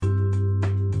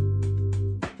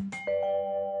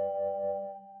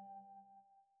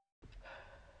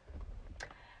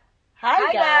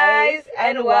Hi guys,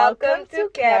 and welcome to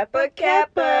Kappa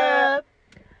Kappa.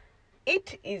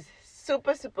 It is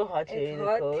super hot here It's in the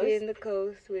hot coast. here in the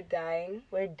coast. We're dying.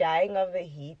 We're dying of the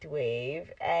heat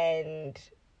wave, and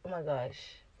oh my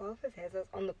gosh, Walvis has us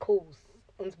on the coast.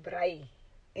 Ons braai.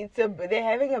 they're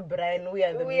having a brand. We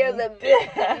are the meat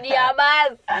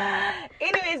yamas.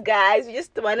 Anyways, guys, we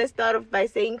just want to start off by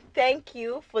saying thank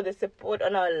you for the support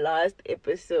on our last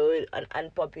episode on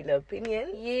Unpopular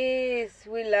Opinion. Yes,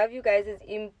 we love you guys'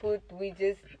 input.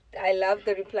 I love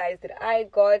the replies that I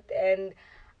got, and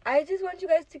I just want you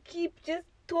guys to keep just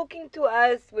talking to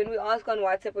us when we ask on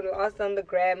WhatsApp, when we ask on the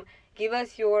gram. Give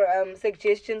us your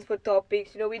suggestions for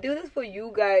topics. We do this for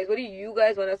you guys. What do you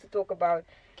guys want us to talk about?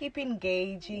 Keep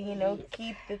engaging,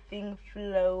 keep the thing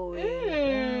flowing.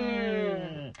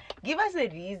 Give us a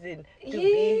reason to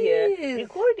be here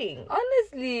recording.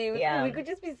 Honestly, we could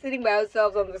just be sitting by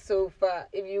ourselves on the sofa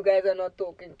if you guys are not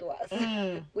talking to us.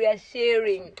 We are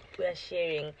sharing.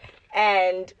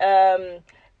 And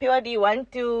Piwa, do you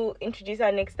want to introduce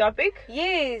our next topic?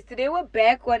 Yes, today we're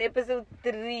back on episode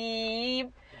 3.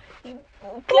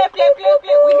 Clap.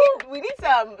 We need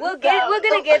some. We're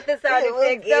gonna get the sound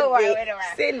effects. Don't worry.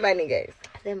 Send money, guys.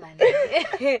 Send money.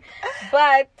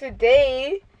 But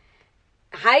today,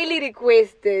 highly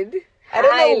requested. I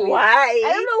don't know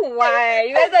why.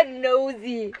 You guys are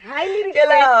nosy. Highly requested.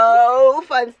 Hello,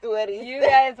 fun stories. You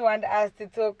guys want us to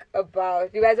talk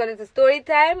about. You guys want it to story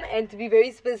time, and to be very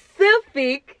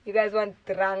specific, you guys want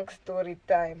drunk story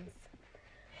times.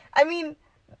 I mean,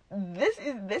 this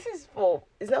is for.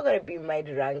 It's not gonna be my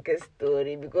drunkest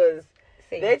story because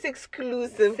that's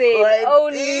exclusive.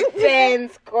 Only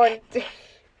fans content.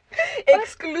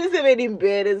 Exclusive and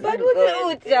embarrassing. But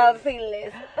without y'all saying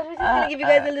less. I'm just gonna give you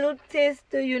guys a little test,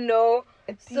 so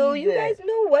you guys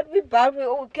know what we're about.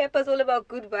 Kappa's all about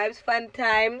good vibes, fun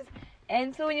times.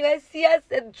 And so when you guys see us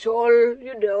at Joel,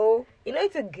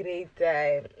 it's a great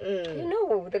time.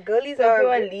 The girlies so are.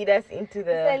 Everyone lead us into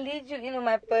the. I lead you into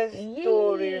my first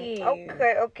story.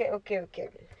 Okay.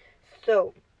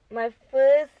 So my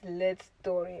first lit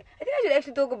story. I think I should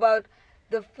actually talk about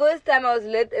the first time I was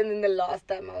lit and then the last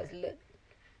time I was lit.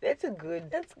 That's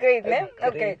great, man.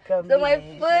 Okay. So my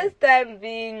first time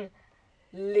being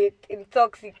lit,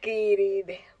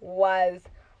 intoxicated, was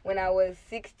when I was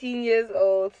 16 years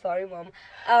old. Sorry, Mom.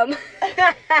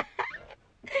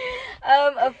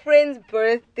 A friend's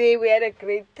birthday. We had a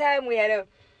great time. We had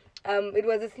it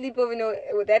was a sleepover.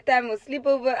 That time was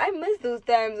sleepover. I miss those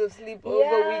times of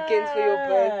sleepover weekends for your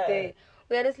birthday.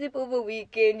 We had a sleepover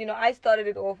weekend. I started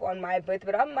it off on my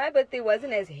birthday, but my birthday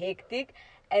wasn't as hectic.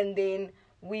 And then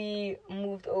we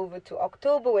moved over to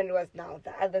October when it was now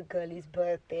the other girlie's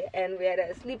birthday. And we had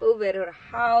a sleepover at her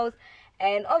house.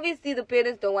 And obviously the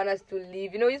parents don't want us to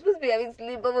leave. You're supposed to be having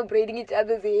sleepover, braiding each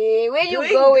other's hair. Where are you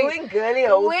going? Doing girly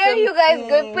Where are you guys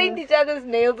going? Paint each other's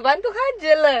nails. Want to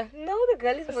hajala? No, the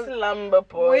girlies was slumber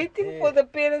waiting for the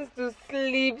parents to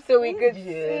sleep so we could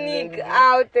sneak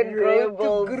out and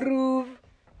go to Groove.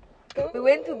 We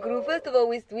went to Groove. First of all,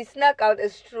 we snuck out a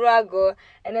struggle.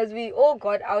 And as we all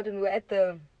got out and we were at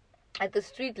the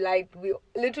street light, we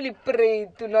literally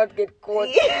prayed to not get caught.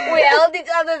 We held each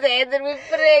other's hands and we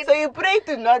prayed. So you prayed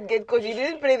to not get caught. You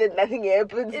didn't pray that nothing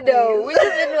happens. No, we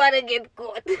just didn't want to get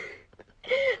caught.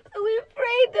 So we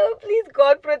prayed, please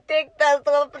God protect us.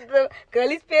 So the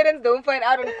girlie's parents don't find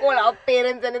out and call our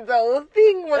parents, and it's a whole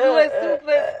thing. We were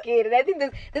super scared. And I think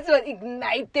this was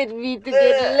ignited me to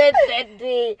get lit that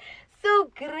day.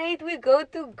 So great, we go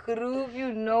to Groove,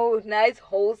 nice,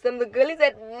 wholesome. The girlies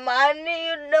had money,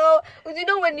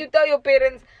 Because when you tell your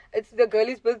parents it's the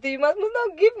girlie's birthday, you must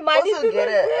not give money also to get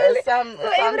the girl. So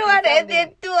everyone had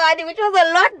their 200, which was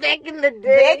a lot back in the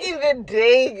day. Back in the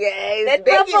day, guys. That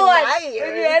proper one.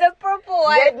 When you had a proper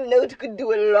one. That note could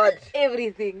do a lot.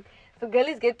 Everything. So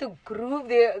girlies get to Groove,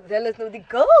 they're zealous. No, the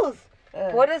girls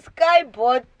bought a sky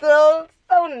bottle.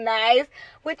 So nice.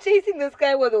 We're chasing this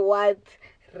guy with what?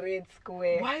 Red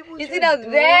Square. Why would you see now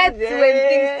that's when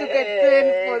things took a turn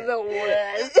for the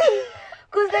worse.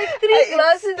 Because like 3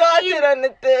 glasses It started on a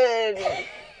turn.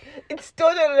 It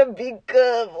started on a big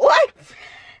curve. What?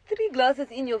 3 glasses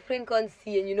in, your friend can't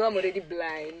see, and I'm already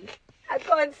blind. I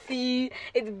can't see.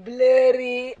 It's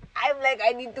blurry. I'm like,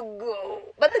 I need to go.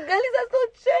 But the girlies are still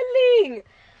chilling.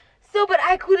 So, but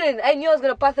I couldn't. I knew I was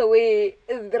going to pass away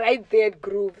right there at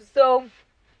Groove. So,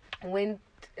 went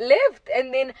left,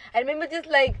 and then I remember just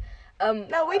like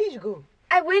now where did you go?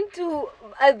 I went to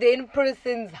a then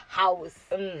person's house.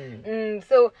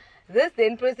 So this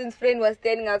then person's friend was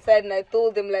standing outside, and I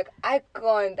told them like, I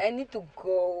can't, I need to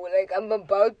go, like I'm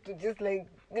about to just like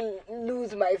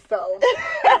lose myself.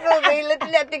 So they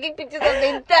literally are taking pictures of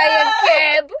the entire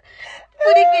cab,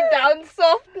 putting me down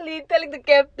softly, telling the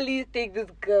cab, please take this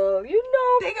girl,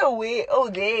 Take away. Oh,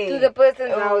 they. to the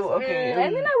person's house. Okay.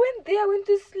 And then I went there, I went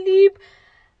to sleep.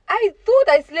 I thought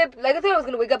I slept, like I thought I was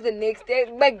going to wake up the next day.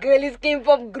 My girlies came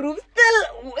from groups,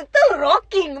 still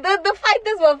rocking. The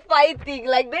fighters were fighting,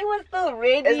 like they were still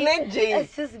ready. It's not Jay.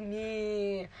 It's just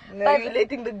me. No, But you're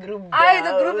letting the group down.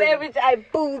 the group average, I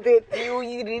pulled it. You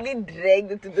really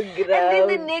dragged it to the ground. And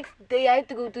then the next day, I had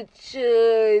to go to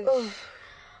church.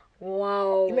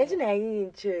 Wow. Imagine hanging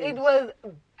in church. It was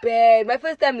bad. My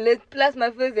first time list plus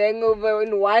my first hangover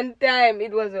in one time.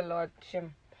 It was a lot. Shim.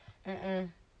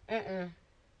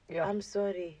 Yeah. I'm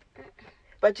sorry.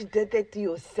 But you did that to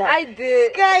yourself. I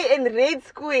did. Sky and Red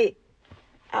Square.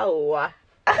 Ow.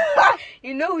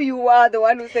 You know you are the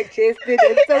one who suggested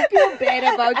it. So feel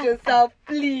bad about yourself,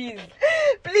 please.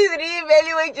 Please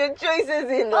reevaluate your choices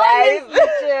in Honestly,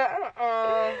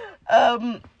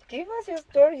 life. Give us your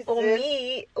story, For sis.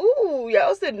 me, you're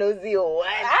also nosy or what?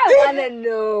 I wanna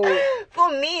know. For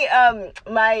me,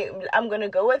 I'm gonna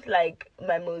go with like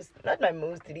not my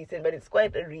most recent, but it's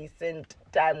quite a recent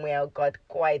time where I got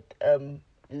quite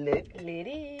lit.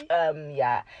 Lady.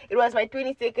 Yeah, it was my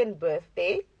 22nd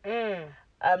birthday.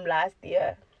 Last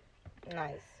year.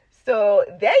 Nice. So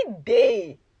that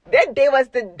day was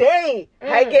the day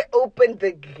I get opened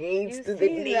the gates You to the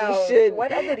see now, nation.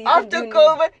 what other reason After do you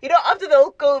COVID, after the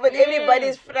whole COVID,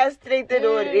 everybody's frustrated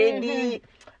already.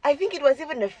 I think it was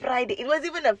even a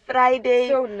Friday.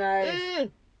 So nice.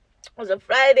 It was a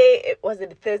Friday. Was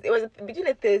it a Thursday? It was between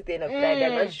a Thursday and a Friday.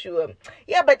 I'm not sure.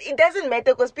 Yeah, but it doesn't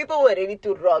matter because people were ready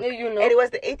to rock. You know. And it was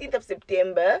the 18th of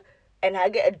September. And I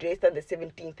get addressed on the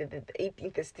 17th and the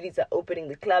 18th. The streets are opening.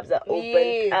 The clubs are open.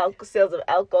 Yes. Sales of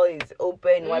alcohol is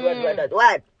open. What?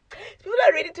 People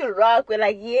are ready to rock. We're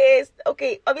like, yes.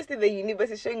 Okay, obviously the universe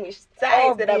is showing me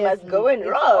signs that I must go and It's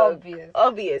rock. obvious.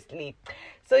 Obviously.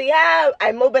 So yeah,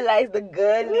 I mobilized the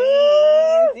girlies.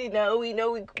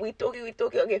 We talking.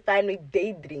 Okay, fine, we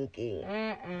day drinking.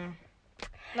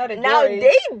 Not at Now your age.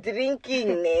 day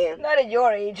drinking, name. Not at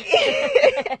your age.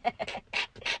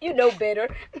 You know better.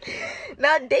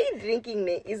 Now day drinking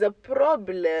is a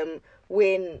problem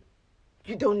when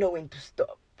you don't know when to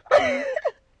stop.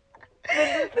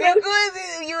 Because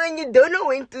when you don't know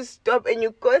when to stop and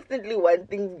you constantly want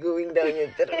things going down your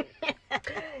throat.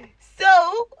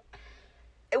 So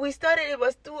we started, it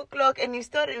was 2:00 and we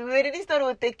already started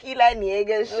with tequila and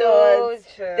Jaeger shots. Oh,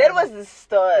 sure. That was the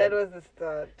start. That was the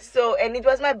start. So, and it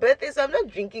was my birthday, so I'm not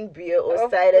drinking beer or Of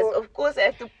ciders. course. Of course, I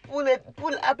have to pull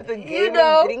up the game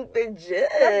know. and drink the gin.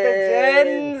 The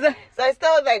gins. So I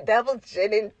started with my double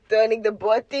gin and tonic. The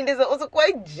bartenders are also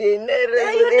quite generous.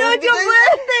 Yeah, you know it's your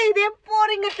birthday. They're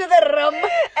pouring it to the rum.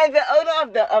 And the owner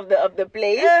of the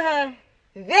place,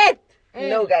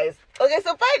 no guys. Okay,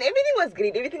 so fine. Everything was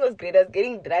great. I was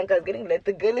getting drunk. I was getting lit.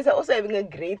 The girls are also having a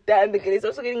great time. The girls is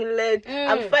also getting lit.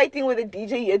 I'm fighting with the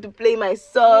DJ here to play my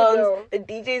songs. You know. The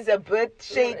DJ is a bit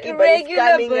shaky, but he's Regular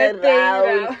coming birthday,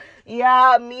 around.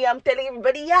 Yeah, I'm telling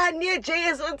everybody, yeah, near Jay,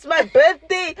 it's my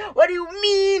birthday. What do you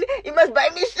mean? You must buy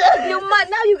me shots.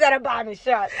 Now you gotta buy me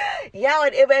shots. Yeah,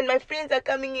 whatever. And my friends are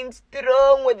coming in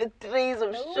strong with the trays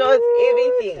of shots,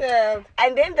 everything. Child.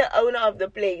 And then the owner of the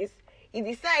place, he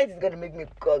decides he's gonna make me a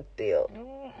cocktail.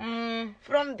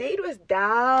 From there it was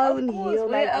downhill.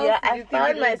 Where else Yeah, did I you think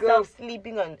found it would myself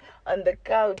sleeping on the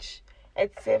couch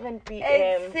at 7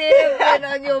 p.m. At 7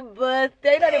 on your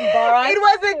birthday. Not embarrassed. It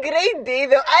was a great day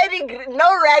though. No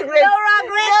regrets.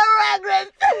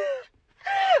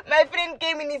 My friend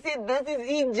came in, he said,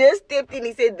 he just stepped in,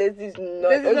 he said, this is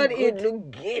not it.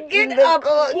 Look, get up,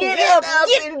 up.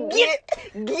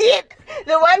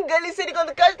 The one girl is sitting on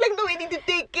the couch like, no, we need to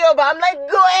take care of her. I'm like,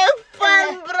 go have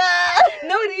fun, bruh.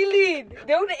 No, really.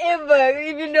 Don't ever.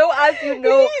 If you know us, you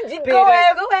know. Go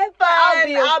have fun. I'll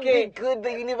be okay. Good.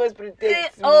 The universe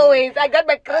protects me. Always. I got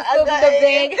my crystal in the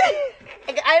bag.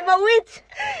 I'm a witch.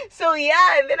 So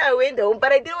yeah, and then I went home,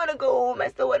 but I didn't want to go home. I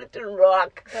still wanted to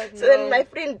rock. But So then my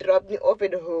friend dropped me off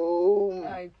at home.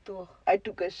 know. I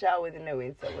took a shower, then I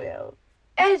went somewhere else.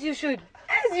 As you should.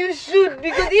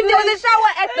 Because if there was a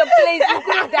shower at the place, you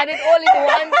could have done it all at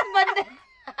once. But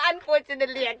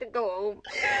unfortunately, I had to go home.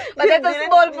 But that's a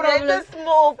small problem. That's a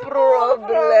small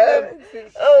problem.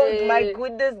 Oh my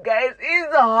goodness, guys,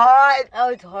 it's hot. Oh,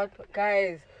 it's hot,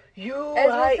 guys. As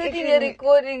Hi, we're sitting here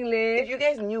recording, if you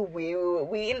guys knew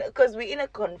because we're in a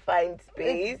confined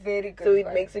space, It's very so it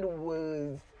confined. makes it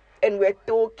worse. And we're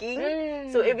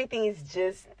talking, so everything is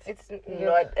just It's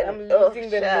not. I'm losing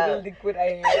the little liquid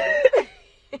I have.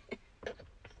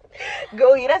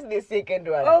 Go, hit us the second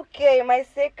one. Okay, my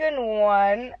second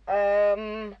one.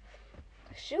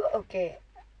 Sure. Okay,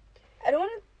 I don't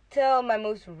want to tell my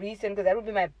most recent because that would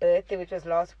be my birthday, which was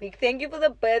last week. Thank you for the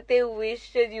birthday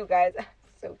wishes, you guys.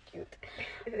 So cute.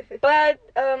 But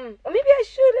or maybe I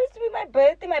should. Let's be my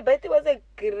birthday. My birthday was a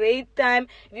great time.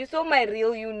 If you saw my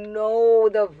reel, you know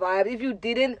the vibe. If you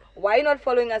didn't, why not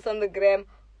following us on the gram?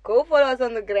 Go follow us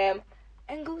on the gram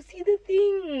and go see the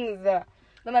things.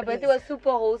 But my birthday was super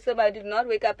wholesome. I did not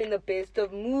wake up in the best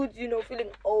of moods, you know, feeling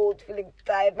old, feeling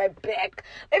tired, my back.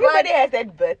 Everybody has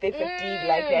that birthday fatigue,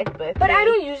 like that birthday. But I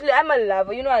don't usually, I'm a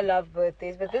lover. You know I love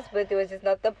birthdays. But this birthday was just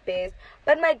not the best.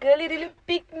 But my girlie really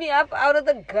picked me up out of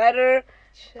the gutter.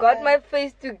 Got my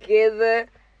face together.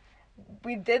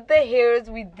 We did the hairs.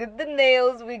 We did the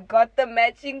nails. We got the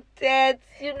matching tats.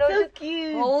 You know, So just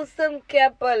cute. wholesome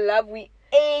Kappa love. We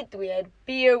ate. We had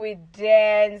beer. We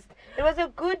danced. It was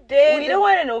a good day. We don't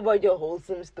want to know about your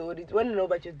wholesome stories. We want to know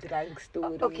about your drunk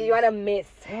stories. Okay, you want a mess?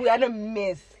 We want to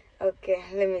miss. Okay,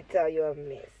 let me tell you a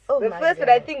mess. Oh The my first one,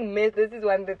 God. I think mess, this is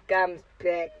one that comes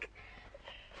back.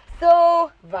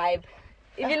 So, Vibe.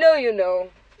 If you know, you know.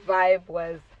 Vibe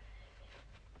was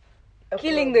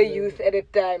killing the youth at a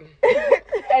time.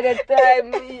 At a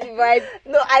time, Vibe.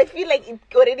 No, I feel like it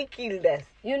already killed us.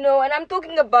 You know, and I'm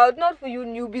talking about not for you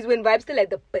newbies when Vibe still at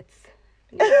the pits.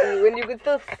 You see, when you could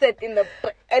still sit in the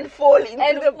pit And fall into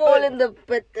and the fall pit. in the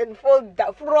pit and fall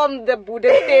down from the Buddha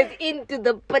stairs into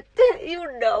the pit.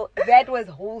 You know, that was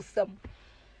wholesome.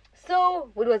 So,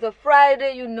 it was a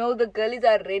Friday, you know, the girlies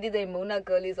are ready, the Imona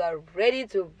girlies are ready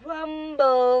to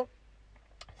rumble.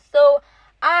 So,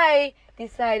 I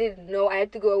decided, no, I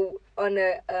had to go on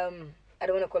a, I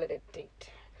don't want to call it a date.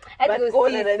 I had But to call go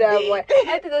see it a someone. date. I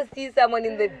had to go see someone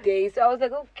in the day. So, I was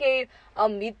like, okay, I'll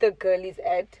meet the girlies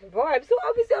at Vibe. So,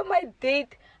 obviously, on my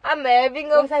date, I'm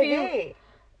having a Was I few. there?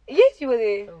 Yes, you were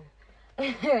there. Oh.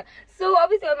 So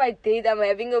obviously on my date I'm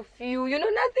having a few, you know,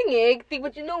 nothing hectic,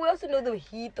 but you know we also know the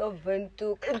heat of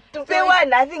Windhoek. To say why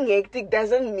nothing hectic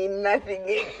doesn't mean nothing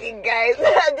hectic, guys.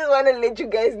 I just want to let you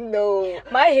guys know.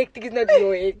 My hectic is not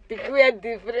your hectic. We are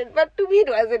different, but to me it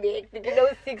wasn't hectic. You know,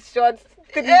 6 shots,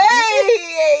 3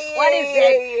 Hey, What is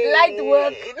that? Light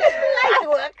work. Light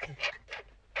work.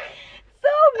 So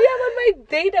me, I'm on my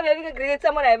date. I'm having a great date.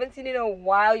 Someone I haven't seen in a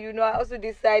while. You know, I also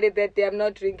decided that day I'm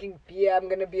not drinking beer. I'm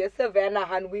gonna be a Savannah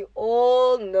hun. We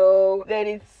all know That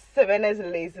it's Savannah's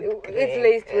laced with crack. it's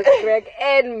laced with crack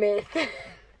and meth.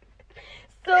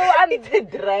 So I'm It's a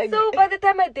drug. So by the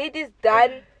time my date is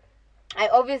done, I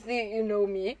obviously, you know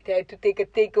me, I had to take a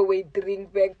takeaway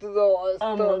drink back to the Oh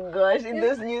hostel. my gosh, in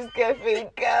those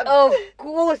Newscafe cups. Of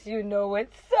course, you know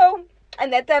it. So,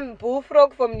 and that time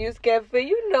Bullfrog from Newscafe,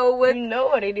 you know it. You know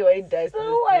already what it does. to So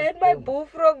the I had my system.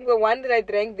 Bullfrog, the one that I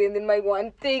drank then my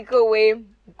one takeaway.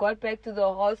 Got back to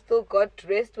the hostel, got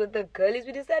dressed with the girlies.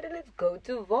 We decided let's go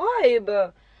to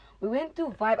Vibe. We went to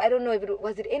Vibe. I don't know if it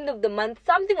was the end of the month.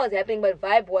 Something was happening, but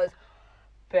Vibe was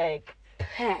Back.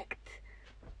 packed.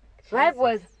 Vibe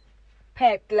was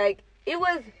packed. Like, it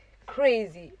was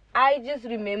crazy. I just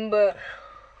remember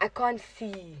I can't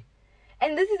see.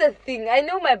 And this is the thing. I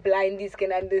know my blindies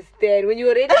can understand. When you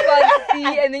already can't see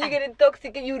and then you get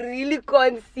intoxicated, you really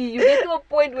can't see. You get to a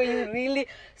point where you really,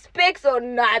 specs or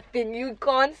nothing, you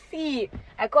can't see.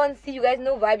 I can't see. You guys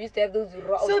know Vibe used to have those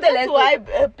raw. So that's why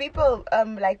people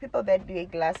like people that wear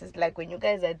glasses, like when you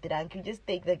guys are drunk, you just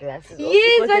take the glasses off.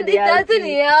 Yes, because but the it doesn't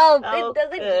reality- help. Okay. It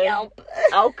doesn't help.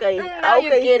 Okay. Now you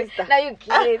Okay, get it. sister. Now you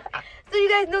get it. So you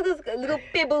guys know those little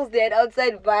pebbles that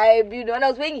outside Vibe, you know, and I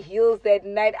was wearing heels that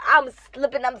night. I'm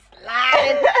slipping, I'm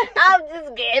sliding. I'm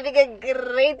just having a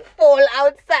great fall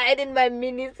outside in my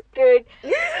mini skirt.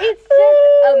 It's just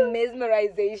a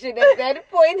mesmerization at that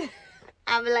point.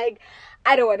 I'm like,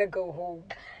 I don't want to go home.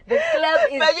 The club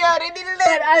is... But you already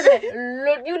But I left.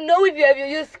 look, you know, if you have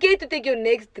you're scared to take your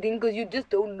next drink because you just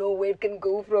don't know where it can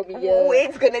go from here. Where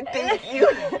it's gonna take you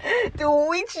to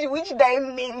which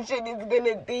dimension it's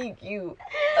gonna take you.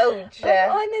 Oh, But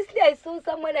child. honestly, I saw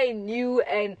someone I knew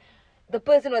and the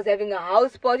person was having a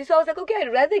house party. So I was like, okay,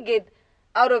 I'd rather get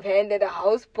out of hand at a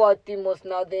house party most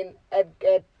now than at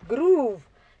Groove.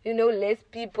 You know, less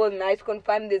people, nice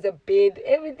confined, there's a bed,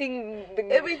 everything.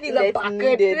 Everything there's a that's bucket,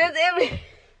 needed. there's everything.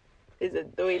 It's a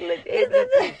toilet.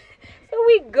 Everything. So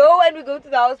we go to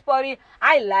the house party.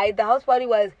 I lied. The house party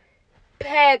was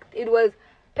packed. It was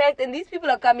packed. And these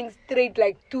people are coming straight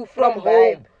like from home.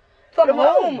 Vibe. From From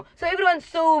home. home. So everyone's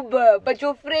sober. But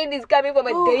your friend is coming from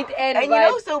a date and you Vibe.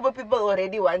 know sober people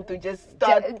already want to just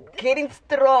start getting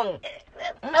strong.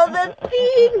 That's not the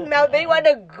thing. Now they want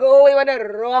to go, they want to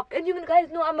rock. And you guys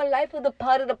know I'm alive for the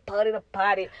party.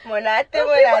 Monate,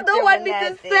 People don't want me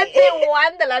to sit. They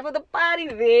want the life of the party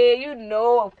there. You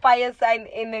know, fire sign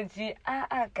energy.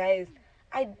 Guys.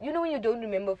 You know when you don't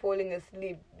remember falling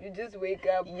asleep, you just wake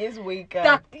up.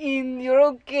 Tucked in, you're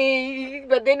okay.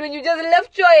 But then when you just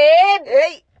lift your head,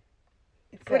 hey,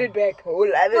 put it back. Put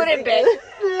it back.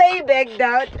 Lay back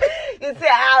down. You say,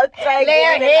 I'll try lay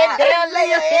your head down. Lay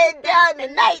your head down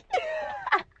tonight.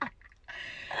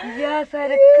 Yes, I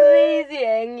had a crazy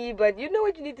hangy, but you know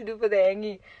what you need to do for the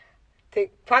hangy?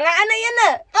 Take Fanga Anna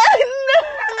Yana.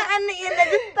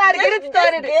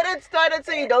 Get it started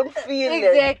so you don't feel it.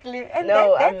 Exactly. And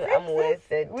no, I'm worth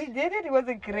it. We did it. It was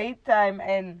a great time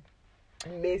and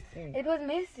messy. It was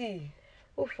messy.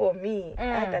 Oh, for me.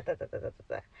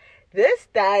 This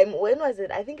time, when was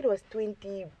it? I think it was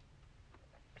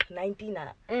 2019.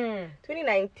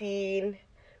 2019.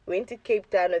 Went to Cape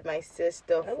Town with my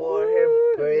sister for her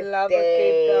birthday. Love a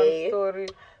Cape Town story.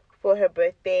 For her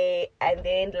birthday, and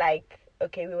then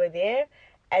we were there,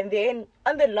 and then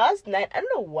on the last night, I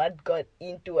don't know what got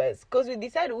into us, because we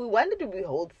decided we wanted to be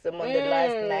wholesome on the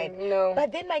last night. No.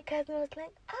 But then my cousin was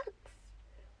like,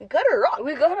 we gotta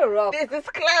rock. There's this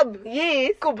club.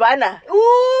 Yes. Cubana.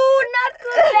 Ooh, not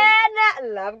Cubana.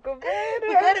 Love Cubana.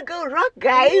 We gotta go rock,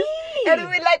 guys. And we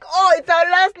were like, it's our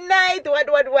last night. What?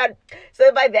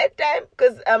 So by that time,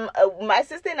 because my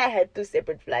sister and I had 2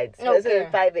 separate flights. Okay. One was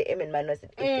at 5 a.m. and mine was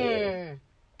at 8 a.m.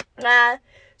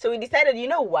 So we decided, you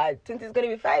know what? Since it's going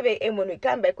to be 5 a.m. when we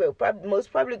come back, we're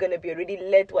most probably going to be already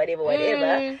late, whatever.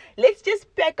 Let's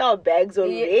just pack our bags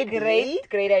already.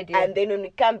 Great idea. And then when we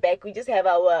come back, we just have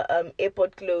our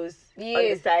airport clothes on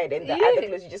the side, and the other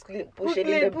clothes, you just push it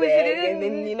in the bag. And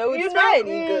then, it's fine.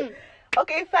 You go,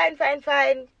 okay, fine.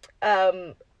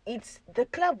 It's the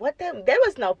club. What time? That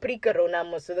was now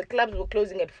pre-corona, so the clubs were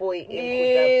closing at 4 a.m.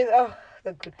 Yes.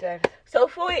 The good times. So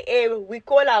 4 a.m. we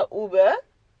call our Uber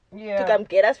to come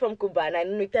get us from Cubana,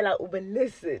 and we tell our Uber,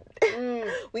 listen,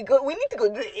 we need to go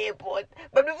to the airport.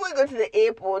 But before we go to the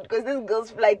airport, because this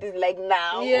girl's flight is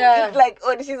now. Yeah. It's like,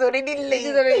 she's already late.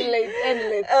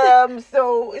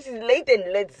 So she's late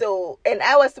and late. So, and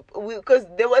I was, because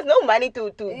there was no money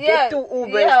to get 2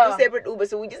 Ubers, 2 separate Ubers.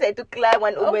 So we just had to climb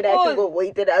one Uber and I had to go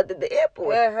wait it out at the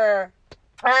airport.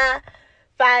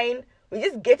 Fine. We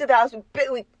just get to the house.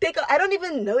 We take. I don't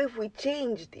even know if we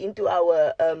changed into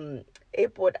our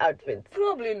airport outfits.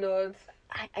 Probably not.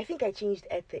 I think I changed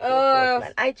at the airport,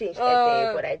 man. I changed at the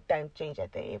airport. I time changed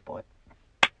at the airport.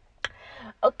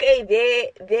 Okay,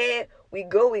 there we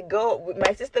go.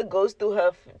 My sister goes to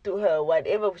her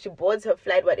whatever. She boards her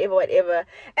flight, whatever.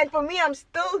 And for me, I'm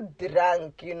still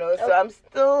drunk, So I'm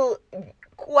still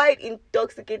quite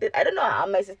intoxicated. I don't know how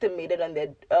my sister made it on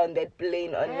that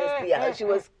plane. Honestly, how she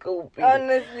was coping.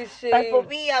 Honestly, but for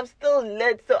me, I'm still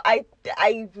lit. So I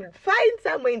find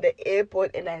somewhere in the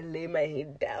airport and I lay my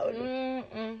head down.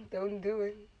 Don't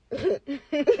do it.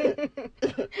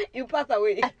 You pass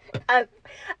away.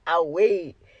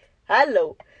 Away.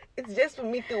 Hello. It's just for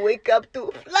me to wake up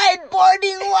to flight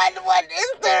boarding. What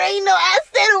is there? I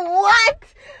said, what?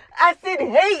 I said,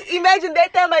 hey, imagine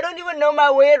that time I don't even know my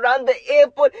way around the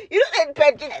airport. You know that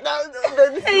Patrick,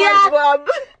 the SpongeBob?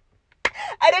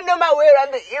 I don't know my way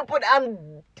around the airport. I'm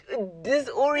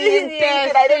disoriented.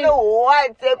 Yes, I don't know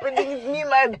what's happening. It's me,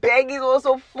 my bag is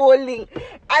also falling.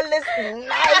 Alice night.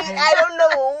 I don't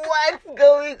know what's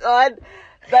going on.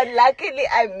 But luckily,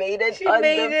 I made it on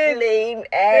the plane,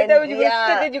 and and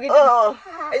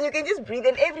you can just breathe,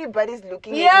 and everybody's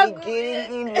looking at me,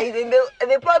 getting in late, and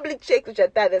they probably checked which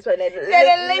that's when I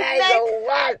late night.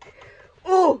 What?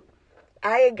 Ooh.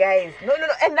 Guys, no,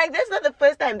 and that's not the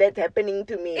first time that's happening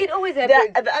to me. It always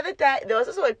happens. The other time, there was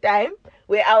also a time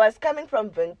where I was coming from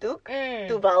Windhoek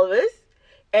to Walvis,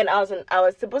 and I was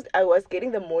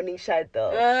getting the morning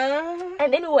shuttle,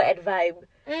 and then we were at Vibe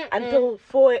until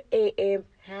 4 a.m.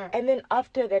 And then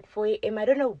after that 4 a.m., I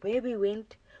don't know where we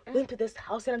went to this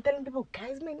house, and I'm telling people,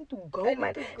 guys, man, I need to go,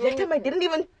 man. That time I didn't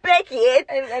even pack yet.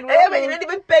 I didn't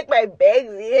even pack my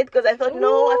bags yet, because I thought,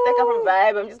 no, after I come from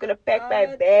Vibe, I'm just going to pack my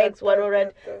bags,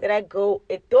 Then I go,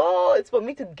 it's for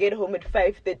me to get home at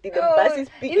 5:30. The bus is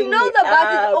picking me up. The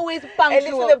bus is always punctual. And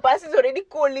listen, the bus is already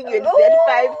calling you at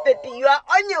 5:30. You are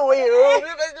on your way home.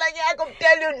 It was like, I can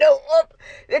tell you, no, up.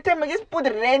 That time I just put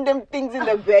random things in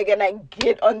the bag, and I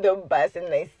get on the bus,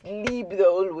 and I sleep the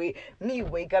whole way. Me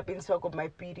wake up in shock of my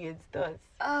period starts.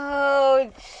 Oh,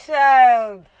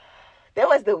 child. That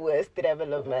was the worst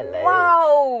travel of my life.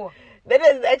 Wow. That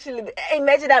was actually,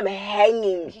 imagine I'm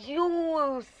hanging.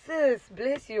 You, sis,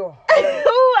 bless your heart.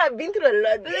 Oh, I've been through a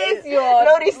lot. Bless your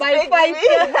no respect.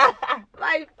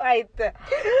 My fighter.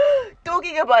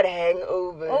 Talking about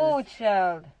hangovers. Oh,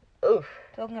 child. Oof.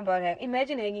 Talking about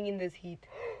imagine hanging in this heat.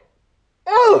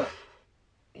 Oof.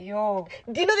 Yo.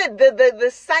 Do you know that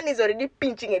the sun is already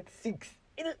pinching at 6?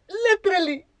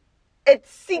 Literally. At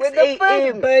 6 When the first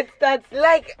a.m. bird starts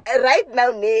Like, right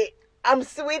now, I'm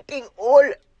sweating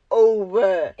all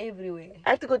over. everywhere. I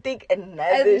have to go take And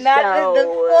another now shower. this is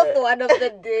the fourth one of the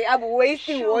day. I'm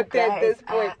wasting Shoo, water at guys. this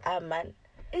point. Man.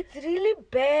 It's really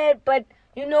bad, but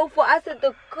you know, for us at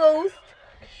the coast,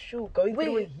 Shoo, going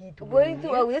through a heat wave. going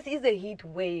through this is a heat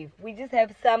wave. We just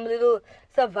have some little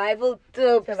survival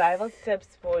tips. Survival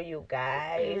tips for you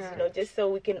guys, Yeah. you know, just so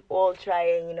we can all try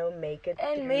and, you know, make it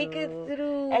And through. make it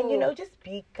through. And, you know, just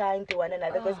be kind to one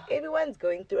another because everyone's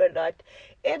going through a lot.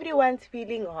 Everyone's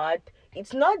feeling hot.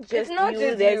 It's not just not you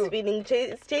just that's you. feeling.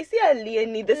 It's Chasey and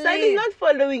Leonie. The sun is Please. not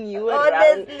following you around.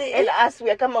 Honestly. And us, we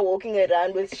are come walking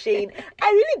around with shade. I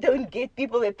really don't get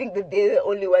people that think that they're the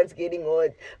only ones getting hot.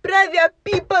 But there are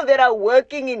people that are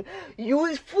working in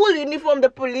full uniform. The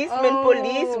policemen,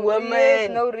 policewomen. Yes,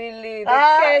 no, really. The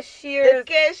The cashiers.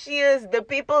 cashiers, the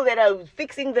people that are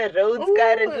fixing the roads Ooh,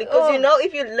 currently. Because you oh. know,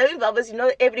 if you live in Valvas, you know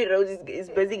every road is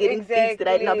busy getting fixed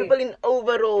right now. Exactly. People in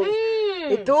overalls.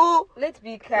 They Mm. do. Let's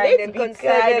be kind and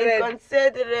considerate.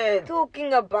 Considerate.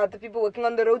 Talking about the people working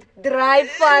on the road, drive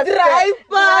fast. Drive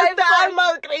fast,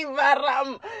 almal kry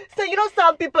warm. So you know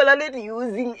some people are not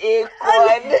using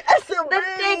aircon. So The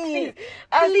taxis.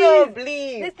 So Please.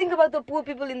 please. Let's think about the poor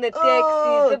people in the taxis.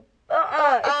 Oh.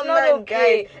 It's not man,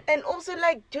 okay. guys. And also,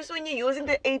 like, just when you're using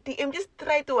the ATM, just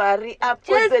try to hurry up. Just-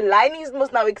 Because the line is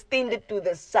most now extended to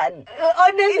the sun.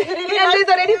 Honestly, It's really and not there's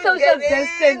already safe, social guys.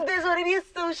 distance. There's already a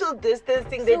social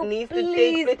distancing So that needs to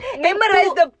please, take place. memorize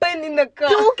And the pen in the car.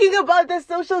 talking about the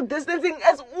social distancing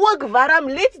as work,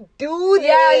 Varam, let's do this.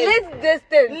 Yeah, let's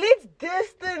distance. Let's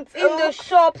distance. In the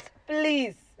shops,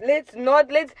 please. Let's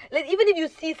even if you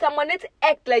see someone, let's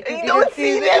act like you You didn't don't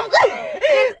see them. them.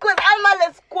 Because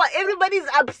everybody's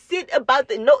upset about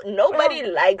it. Nobody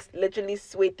likes literally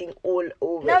sweating all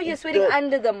over. Now you're It's sweating the-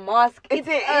 under the mask. It's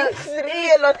really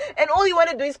a lot. And all you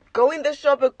want to do is go in the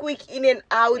shop a quick in and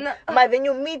out. No. But then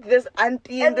you meet this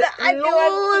auntie And the auntie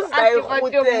wants to ask you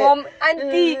about your mom.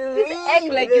 Auntie, just act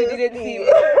like you didn't see me.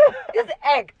 Just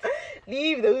act.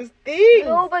 Leave those things.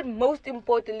 No, but most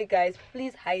importantly, guys,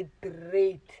 please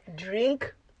hydrate.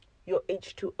 Drink your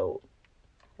H2O.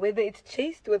 Whether it's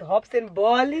chased with hops and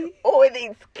barley, Or whether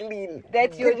it's clean.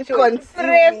 that's your Then choice. consume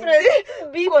Preference. it.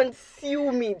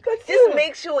 Consume it. Just Consume.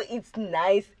 make sure it's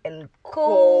nice and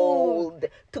Cold. cold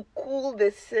to cool the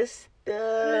system.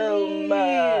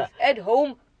 Please. At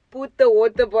home, put the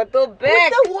water bottle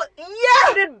back.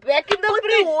 Put it back in the Put the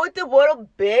fridge. water bottle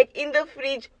back in the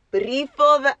fridge.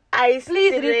 Refill the ice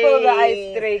Please tray. refill the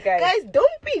ice tray, guys. Guys,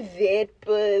 don't be that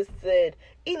person.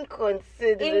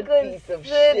 Inconsiderate piece of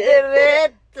shit.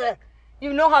 Inconsiderate.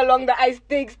 You know how long the ice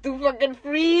takes to fucking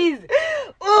freeze.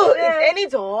 Oh, Yeah. and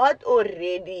it's hot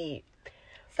already.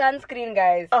 Sunscreen,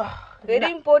 guys. Oh, Very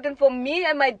important for me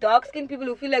and my dark skin people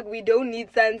who feel like we don't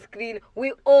need sunscreen.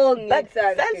 We all need But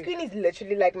sunscreen. sunscreen is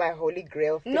literally like my holy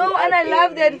grail. No, and I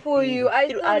love that for everything, you. I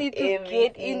still throughout need to get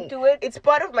everything. into it. It's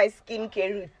part of my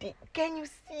skincare routine. Can you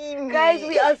see me? Guys,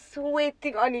 we are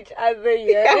sweating on each other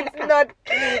here. It's not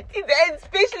cute. It's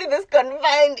especially this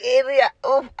confined area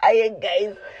of iron,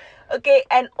 guys. Okay,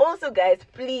 and also, guys,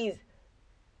 please,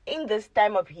 in this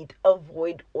time of heat,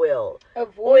 avoid oil.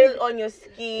 Oil on your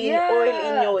skin, Yeah. oil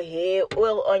in your hair,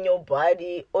 oil on your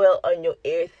body, oil on your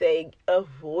everything.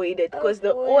 Avoid it because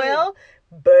the Avoid. oil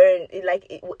burn.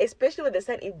 Especially with the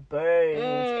sun, it burns.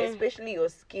 Mm. Especially your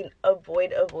skin.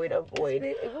 Avoid.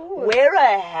 Ooh. Wear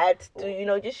a hat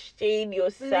to just shade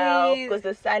yourself Please. because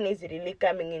the sun is really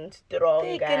coming in strong.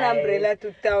 Take guys. an umbrella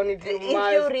to town if you If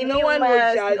must. you really No one must,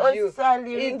 will judge no you. sun,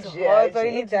 you It's will hot, judge.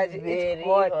 really It's judge. very It's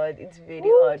hot. It's very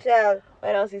Ooh, hot. child.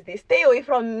 What else is there? Stay away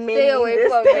from men. Stay away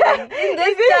this from time. men. In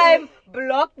this time,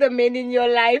 block the men in your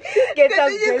life. Get some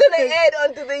They're just gonna distance. add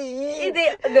on to the heat.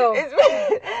 No.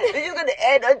 They're just gonna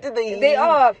add on to the heat. They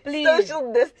are, please.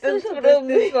 Social distance Social from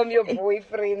distance from your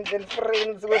boyfriends and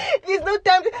friends with. There's no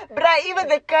time. Bruh, even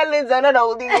the colors are not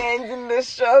holding hands in the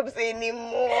shops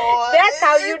anymore. That's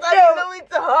how you know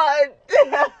it's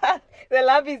hot. The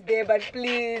love is there, but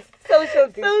please, social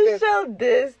distance. Social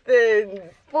distance.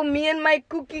 For me and my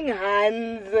cooking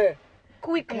hands.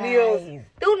 Quick Guys. meals.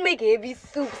 Don't make heavy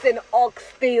soups and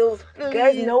oxtails, please.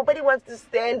 Guys, nobody wants to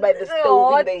stand by the It's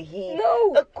stove hot. in the heat.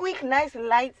 No. A quick, nice,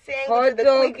 light sandwich Hot with a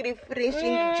dog. quick,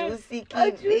 refreshing, juicy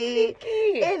A kiwi. juicy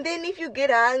kiwi. And then if you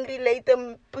get hungry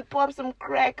later, pop some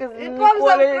crackers and Pop call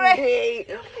some it a crack- day.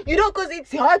 Because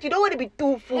it's hot. You don't want to be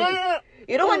too full.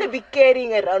 You don't want to be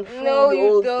carrying around food. No,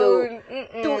 you also.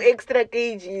 don't. 2 extra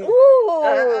kgs.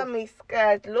 Ooh. My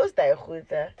skat. Lost I goed.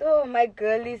 Oh, my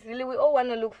girlies, really, we all want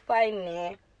to look fine,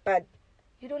 eh? But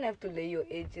you don't have to lay your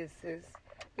edges, sis.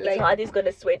 Like, it's hard, it's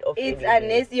gonna sweat off. It's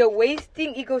unnecessary. You're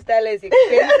wasting. Eco Style is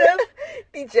expensive.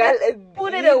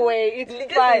 Put it away.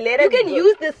 It's fine. You can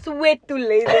use the sweat to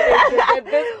lay the edges at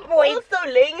this point.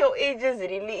 Also, laying your edges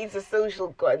really is a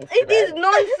social concept. It is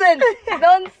nonsense.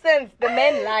 Nonsense. The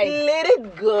men lie. Let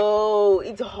it go.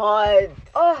 It's hard.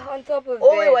 Oh, on top of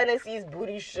all that, we want to see is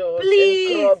booty shorts.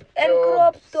 Please. And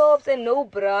crop tops and no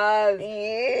bras.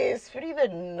 Yes. Free the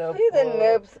nips. Free the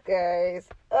nips, guys.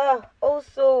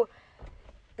 Also,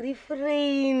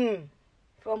 refrain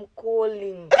from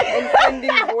calling and sending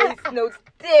voice notes.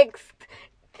 Text.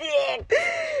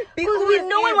 Because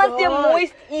no one wants their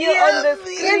moist ear on the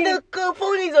screen. And the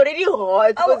phone is already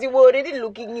hot because you were already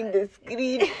looking in the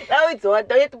screen. Now it's hot.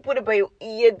 Now you have to put it by your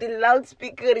ear. The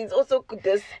loudspeaker is also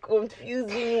just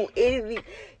confusing you. Everything.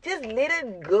 Just let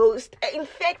it go. In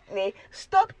fact,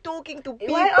 stop talking to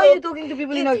people. Why are you talking to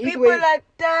people in a heat People wave? are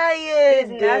tired.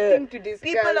 There's nothing to discuss.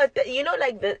 People are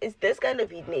it's this kind of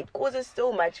heat, it causes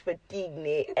so much fatigue,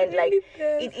 and like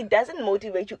it doesn't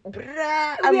motivate you.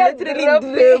 Bruh, I'm literally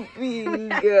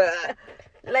dripping.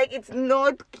 Like, it's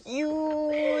not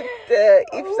cute.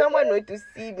 If someone were to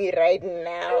see me right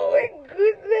now. Oh my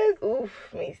goodness.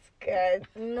 Oof, my scat.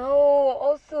 No,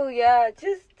 also,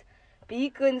 just be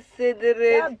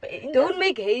considerate. Don't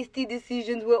make hasty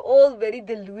decisions. We're all very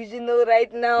delusional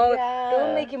right now.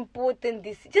 Don't make important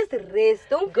decisions. Just rest.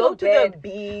 Don't go to bad. the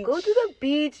beach. Go to the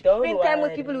beach. Spend time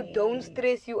with people who don't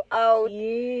stress you out.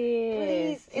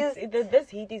 Yes. Please. This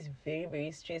heat is very,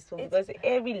 very stressful because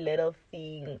every little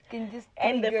thing. Can just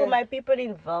for my people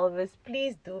in Valvis,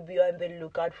 please do be on the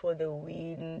lookout for the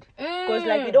wind. Because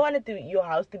you don't want your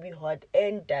house to be hot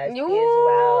and dusty as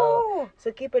well.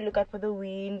 So keep a lookout for the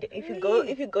wind. If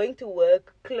you're going to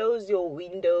work, close your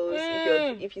windows.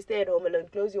 If you stay at home alone,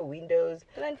 close your windows.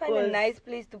 Try and find a nice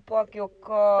place to park your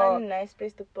car. Find a nice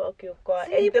place to park your car.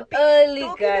 Sleep early,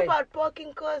 talking guys. about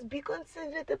parking cars, be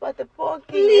considerate about the parking.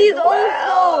 Please,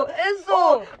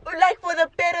 also. Like for the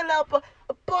parallel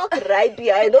park right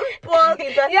behind. Don't park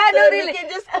in that. Really. You can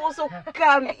just also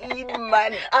come in,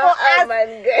 man.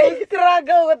 Man, guys.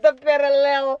 Struggle with the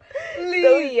parallel.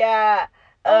 Please.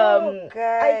 So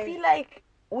guys. I feel like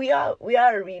we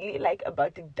are really like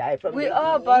about to die from we the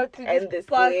are heat about to and just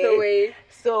pass away.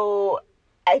 So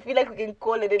I feel like we can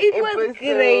call it an episode. Was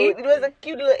great. It was a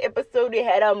cute little episode. We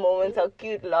had our moments, our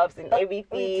cute laughs and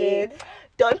everything. We did.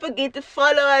 Don't forget to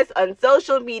follow us on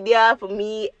social media. For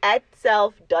me, at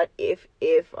self.ff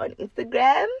on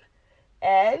Instagram.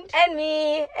 And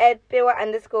me at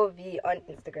pewa_v on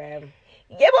Instagram.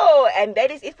 Yebo, and that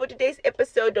is it for today's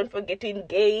episode. Don't forget to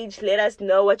engage. Let us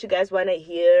know what you guys want to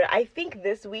hear. I think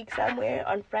this week somewhere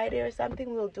on Friday or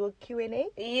something we'll do a Q&A.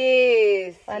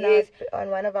 Yes. On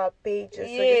one of our pages. So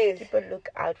just keep a look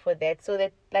out for that. So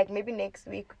that like maybe next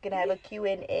week we can have a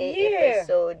Q&A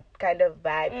episode kind of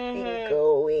vibe thing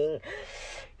going.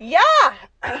 Yeah.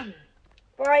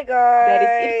 Bye guys. That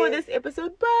is it for this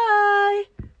episode. Bye.